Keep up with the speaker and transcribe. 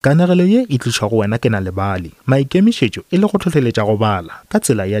Kanagelo ye e tlišwa go wena ke Nalibali. Maikemišetšo e le go tlhotlheletša go bala ka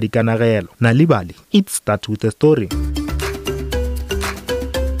tsela ya dikanagelo. Nalibali, it starts with a story.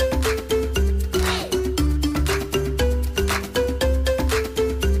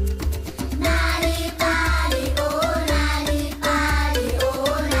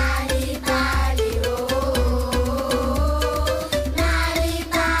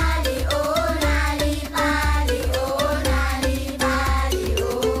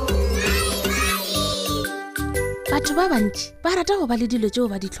 Batho ba bantši ba rata go ba le dilo tšeo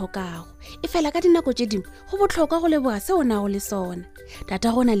ba di tlhokago. E fela ka dinako tše dingwe go botlhokwa go leboga seo o nago le sona.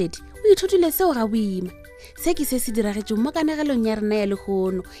 Tata go Naledi o ithutile seo ga boima. Se ke se se diragetšeng mo kanagelong ya rena ya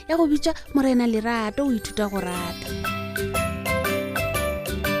lekgono ya go bitša Morena Lerato o ithuta go rata.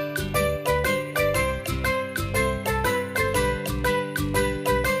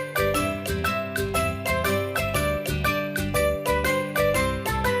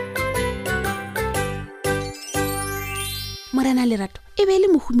 Morena Lerato e be le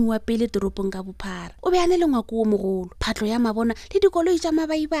mohumi wa pele toropong ka bophara. O be ane le ngwako o mogolo, phatlo ya mabona le dikoloi tša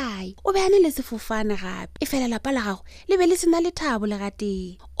mabaibai. O be ane le sefofane gape. E fela lapa la gago le be le sena lethabo le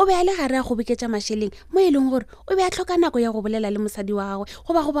gateng. O be a le gare a go biketša mašeleng mo e leng gore o be a tlhoka nako ya go bolela le mosadi wa gagwe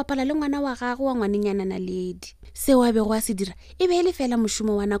goba go bapala le ngwana wa gagwe wa ngwanenyana Naledi. Seo a bego a se dira e be e le fela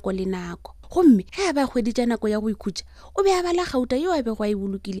mošomo wa nako le nako. Gomme ge a ba hweditša nako ya go ikhutša o be a bala gauta yo a bego a e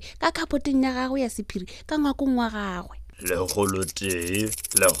bolokile ka kapoteng ya gagwe ya sephiri ka ngwakong wa gagwe. Lekgolo tee,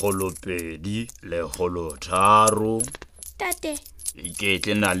 lekgolo pedi, lekgolo tharo. Tate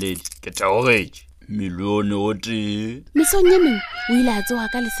Iketle Naledi, ke theogetše milione o tee. mesong ye mengwe o ile a tsoga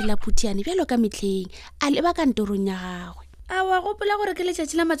ka lesela phutiane bjalo ka metlheng a leba kantorong ya gagwe. A wa gopola gore ke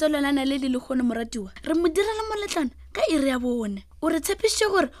letšatši la matswalo la Naledi le kgone moratiwa re mo direla moletlano ka iri ya bone. O re tshepišitše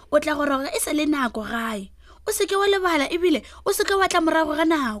gore o tla goroga e sa le nako gae. O seke wa lebala ebile o seke wa tla morago ga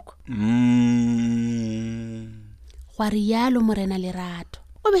nako. Gwa rialo Morena Lerato.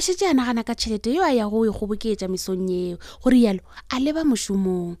 O be šetše a nagana ka tšhelete yo a ya go e kgoboketša mesong yeo. Go rialo a leba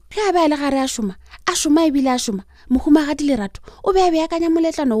mošomong. Ge a be a le gare a šoma ebile a šoma, mohumagadi Lerato o be a beakanya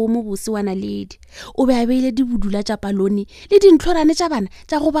moletlano wo mobose wa Naledi. O be a beile dibudula tša palone le dintlhorane tša bana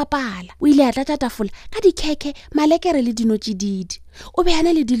tša go bapala. O ile a tlatša tafola ka dikhekhe, malekere le dinotšididi. O be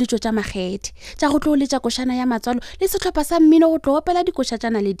ane le diletšo tša makgethe tša go tlo letša košana ya matswalo le sehlopha sa mmino go tlo opela dikoša tša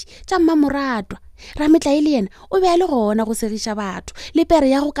Naledi tša mmamoratwa. Rametla le yena o be a le gona go segiša batho le pere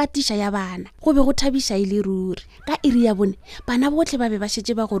ya go katiša ya bana. Go be go thabiša e le ruri. Ka iri ya bone bana botlhe ba be ba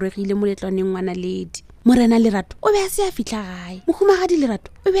šetše ba goregile moletlaneng wa Naledi. Morena Lerato o be a se a fitlha gae. Mohumagadi Lerato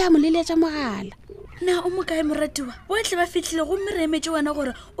o be a mo leletša mogala. Na o mo kae moratiwa? Botlhe ba fitlhile gomme re emetše wena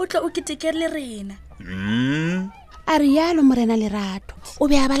gore o tla o ketekere le rena. A rialo Morena Lerato o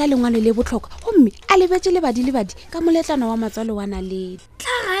be a bala lengwalo le botlhokwa gomme a lebetše lebadi ka moletlano wa matswalo wa Naledi.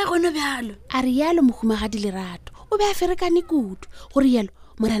 Tla gae gona bjalo. A rialo Mohumagadi Lerato o be a ferekane kudu. Go rialo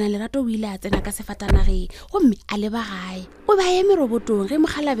Morena Lerato o ile a tsena ka sefatanageng gomme a leba gae. O be a eme robotong ge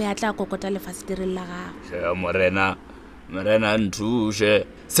Mogalabe a tla kokota lefasetereng la gagwe. Morena nthuše.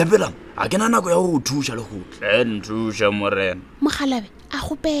 Sepelang a ke na nako ya go thuša le gotle. Nthuše Morena. Mogalabe a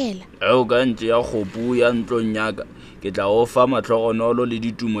gopela. O ka ntše ya kgopu ya ntlong yaka ke tla o fa matlhogonolo le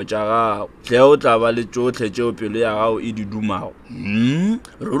ditumo tša gago. Tle o tla ba le tšotlhe tšeo pelo ya gago e di dumago.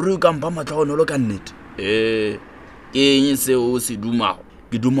 Ruri o ka mpa matlhogonolo ka nnete. Ke eng seo o se dumago?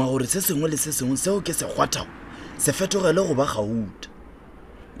 Ke duma gore se sengwe le se sengwe seo ke se kgwathago se fetogele go ba gauta.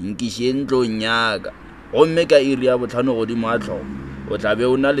 Nkiše ntlong yaka gomme ka iri ya botlhano godimo a tlhogo o tla be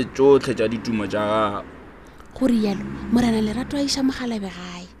o na le tšotlhe tša ditumo tša gago. Go rialo Morena Lerato a iša Mogalabe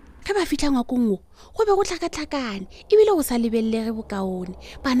gae. Ge ba fitlha ngwakong wo go be go tlhakatlhakane ebile go sa lebelelege bokaone.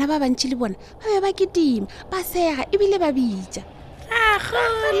 Bana ba bantši le bona ba be ba ketima ba sega ebile ba bitša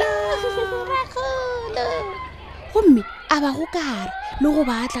Ragolo. Gomme a ba go kara le go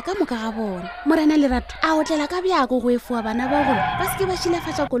batla ka moka ga bona. Morena Lerato a otlela ka bjako go efoa bana ba gore ba seke ba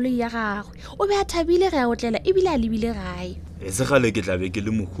šilafatša koloi ya gagwe. O be a thabile ge a otlela ebile a lebile gae. E se gale ke tla be ke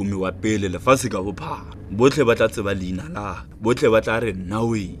le mohumi wa pele lefase ka bophara. Botlhe ba tla tseba leina la, botlhe ba tla re nna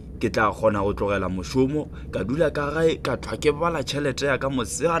oe. Ke tla kgona go tlogela mošomo ka dula ka gae ka thwa ke bala tšhelete ya ka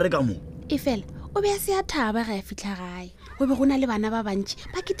mosegare ka mo. E fela o be a se a thaba ge a fitlha gae. Go be go na le bana ba bantši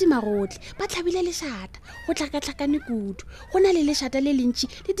ba ketima gotlhe ba tlhabile lešata go tlhakatlhakane kudu. Go na le lešata le lentši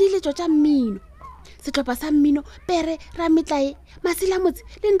le diletšo tša mmino. Sehlopha sa mmino, pere, rametlae, masilamotse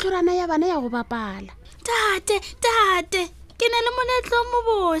le ntlhorana ya bana ya go bapala. Tate ke na le moletlo mo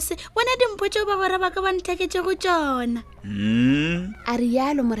bose bona dimpho tšeo ba bara ba ka ba ntlhaketše go tšona. A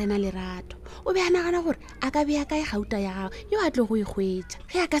rialo Morena Lerato o be a nagana gore a ka bea kae gauta ya gagwe yo a tlo go ikgwetša.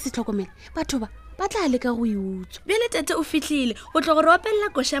 Ge a ka se tlhokomela batho ba ba tla leka go e utswa. bjale tate o fitlhile o tlo gore opelela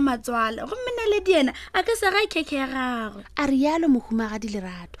koša matswala gomme Naledi ena a ka sega keke ya gagwe. A rialo mohumagadi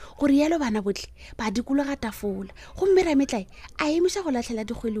Lerato gore yalo bana botlhe ba dikologa tafola gomme Rametlae a emiša go latlhela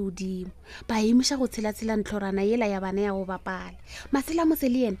dikgwele godimo, ba emiša go tshela-tshela ntlhorana yela ya bana ya go bapala. Masela Mose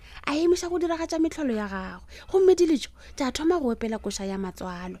le ena a emiša go diragatša metlholo ya gagwe gomme diletšo tša thoma go opela koša ya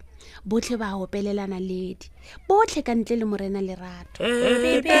matswalo. Botlhe ba opelela Naledi, botlhe ka ntle le morena Lerato.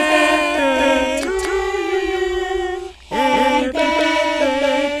 Happy birthday to you. Happy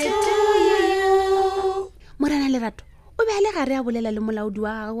birthday to you. Morena Lerato o be a le gare a bolela le molaodi wa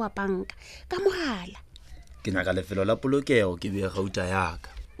gagwe wa panka ka mogala. Ke nyaka lefelo la polokego ke be gauta yaka.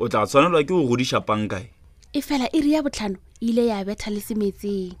 O tla tshwanelwa ke go godiša panka E fela e ria botlhano ile ya betha le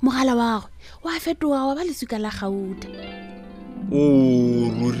semetseng. Mogala wa gagwe wa fetoga wa ba lesuka la gauta.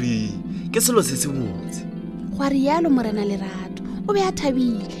 ruri ke selo se se botse. Gwa rialo morena Lerato o be a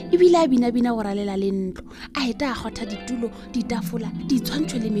thabile ebile a bina-bina go ralela le ntlo, a eta a kgotha ditulo, ditafola,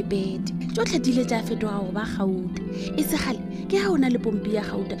 ditshwantšho le mepete. Tsotlhe di ile tša fetoga go ba gauta. E segale ke ga o na le pompi ya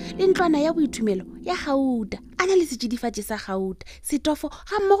gauta le ntlwana ya boitumelo ya gauta, a na le setsidifatši sa gauta, setofo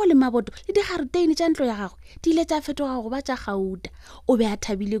ga mmogo le maboto le digaruteine tša ntlo ya gagwe di ile tša fetoga go ba tša gauta. O be a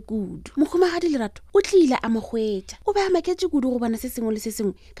thabile kudu. Mohumagadi Lerato o tlile a mo hwetša, o be a maketse kudu go bona se sengwe le se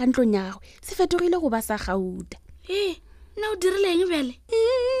sengwe ka ntlong ya gagwe se fetogile go ba sa gauta. Na o dirileng bjale?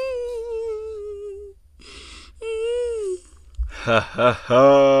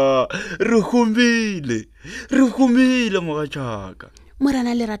 Re humile mogatšaka.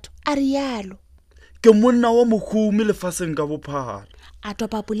 Morena Lerato a rialo. Ke monna wa mohumi lefaseng ka bophara. A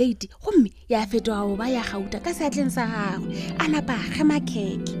topa poleiti gomme ya fetoga go ba ya gauta ka seatleng sa gagwe, a napa a gema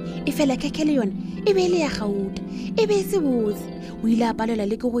keke. E fela keke le yone e be le ya gauta, e be se botse. O ile a palela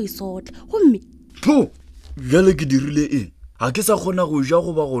le ke go e sotla gomme Bjale ke dirile eng? Ha ke sa kgona go ja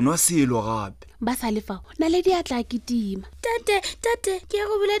go ba go nwa selo gape. ba sa lefao Naledi a tla kitima. Tate, ke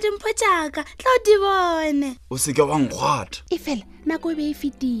go bula dimpho tšaka, tla o di bone. O se ke wa nkgwatha. E fela nako e be e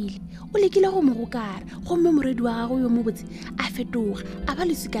fetile, o lekile go mo gokara gomme moredi wa gagwe yo mo botse a fetoga a ba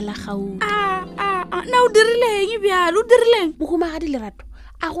lesika la gauta. Na o dirileng bjale, o dirileng? Mohumagadi Lerato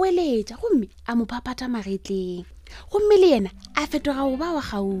a go eletša gomme a mo phaphatha magetleng, gomme le yena a fetoga go ba wa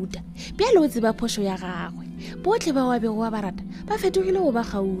gauta. Bjale o tseba phošo ya gagwe, botlhe ba wa bego wa barata ba fetogile go ba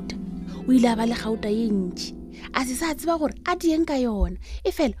gauta. O ile a ba le gauta ye ntši, a se sa tseba gore a dieng ka yona. E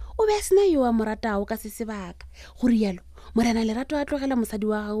fela o be a sena yo a mo ratago ka se sebaka. Go rialo morena Lerato a tlogela mosadi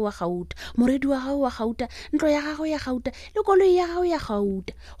wa gagwe wa gauta, moredi wa gagwe wa gauta, ntlo ya gagwe ya gauta le koloi ya gagwe ya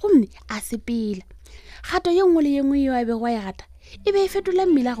gauta, gomme a sepela. Gato ye nngwe le ye nngwe yo a bego a e gata e be e fetola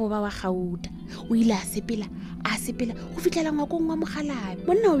mmila go ba wa gauta. O ile a sepela go fitlhela ngwakong wa mogalabe.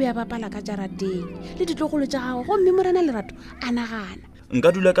 Monna o be a bapala ka jarateng le ditlogolo tša gagwe gomme morena Lerato a nagana.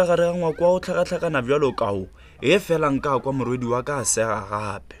 Nka dula ka gare ga ngwako wa go tlhakatlhakana bjalo kao, e fela nka kwa morwedi wa ka a sega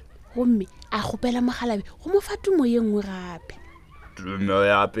gape. Gomme a kgopela mogalabe go mo fa tumo ye nngwe gape. Tumo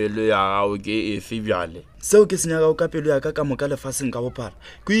ya pelo ya gago ke efe bjale? Seo ke senyaka ka pelo ya ka moka lefaseng ka bophara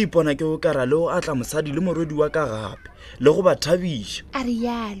ke ipona ke go kara le go atla mosadi le morwedi wa ka gape le go ba thabiša. A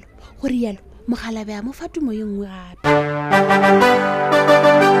rialo go rialo mogalabe a mo fa tumo ye nngwe gape.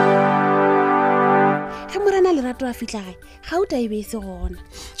 Ge morena Lerato a fitlha gae gauta e be e se gona,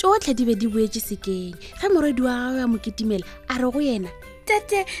 tsotlhe di be di boetse sekeng. Ge moredi wa gagwe a mo ketimela a re go yena,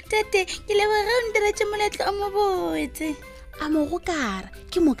 Tate, ke leboga o ndiretse moletlo o mo botse. a mo gokara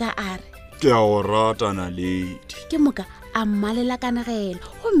ke moka a re, Ke a go rata Naledi. ke moka a mmalela kanagelo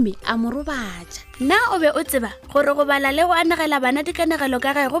gomme a mo robatša. Na o be o tseba gore go bala le go anagela bana dikanegelo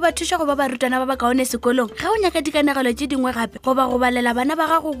ka gae go ba thuša go ba barutwana ba ba kaone sekolong? Ga o nyaka dikanegelo tše dingwe gape go ba go balela bana ba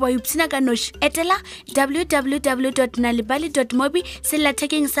gago go ba ipsina ka noši, etela www.nalibali.mobi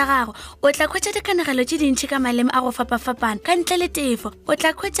sellathekeng sa gago. O tla khwetša dikanegelo tše dintšhi ka maleme a go fapafapana ka ntle le tefo. O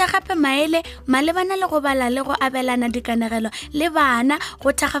tla khwetša gape maele malebana le go bala le go abelana dikanegelo le bana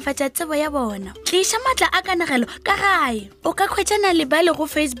go thakgafatša tsebo ya bona. Tliša maatla a kanegelo ka gae. O ka khwetša Nalibali go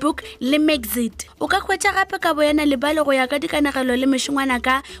Facebook le Maxit. O ka khwetša gape ka boyana Nalibali go ya ka dikanegelo le mešongwana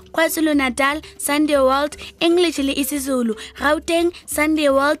ka KwaZulu-Natal, Sunday World, English le isiZulu, Gauteng, Sunday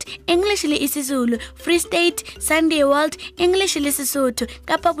World, English le isiZulu, Free State, Sunday World, English le Sesotho,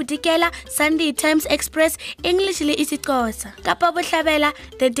 Kapa Bodikela, Sunday Times Express, English le isiXhosa, Kapa Bohlabela,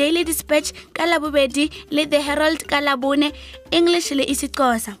 The Daily Dispatch ka Labobedi le The Herald ka Labone, English le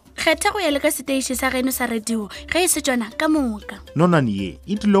isiXhosa. Kgetha go ya le ka seteiši sa geno sa radio ge e se tšona ka moka. Nonane ye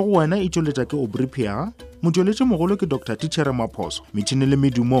e tlile go wena e tšweletša ke Aubrey Phea, motšweletši mogolo ke Dr. Tichere Maphoso, metšhini le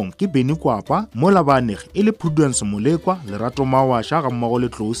medumong ke Beni Kwapa, mo labanege e le Prudence Molekwa, Lerato Mawasha ga mmogo le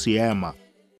Tlou Seema.